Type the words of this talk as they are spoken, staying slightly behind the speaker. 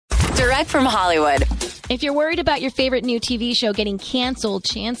Direct from Hollywood. If you're worried about your favorite new TV show getting canceled,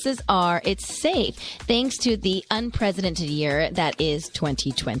 chances are it's safe, thanks to the unprecedented year that is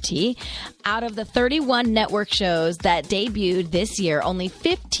 2020. Out of the 31 network shows that debuted this year, only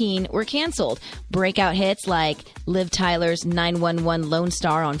 15 were canceled. Breakout hits like Liv Tyler's 911 Lone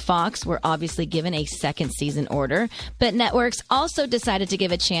Star on Fox were obviously given a second season order, but networks also decided to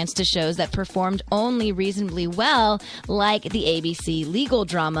give a chance to shows that performed only reasonably well, like the ABC legal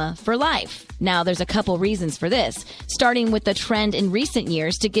drama For Life. Now, there's a couple reasons for this, starting with the trend in recent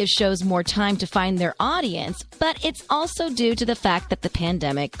years to give shows more time to find their audience, but it's also due to the fact that the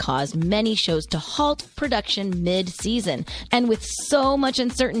pandemic caused many shows to halt production mid-season. And with so much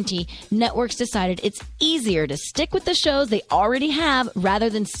uncertainty, networks decided it's easier to stick with the shows they already have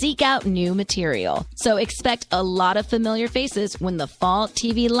rather than seek out new material. So expect a lot of familiar faces when the fall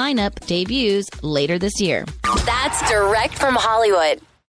TV lineup debuts later this year. That's Direct from Hollywood.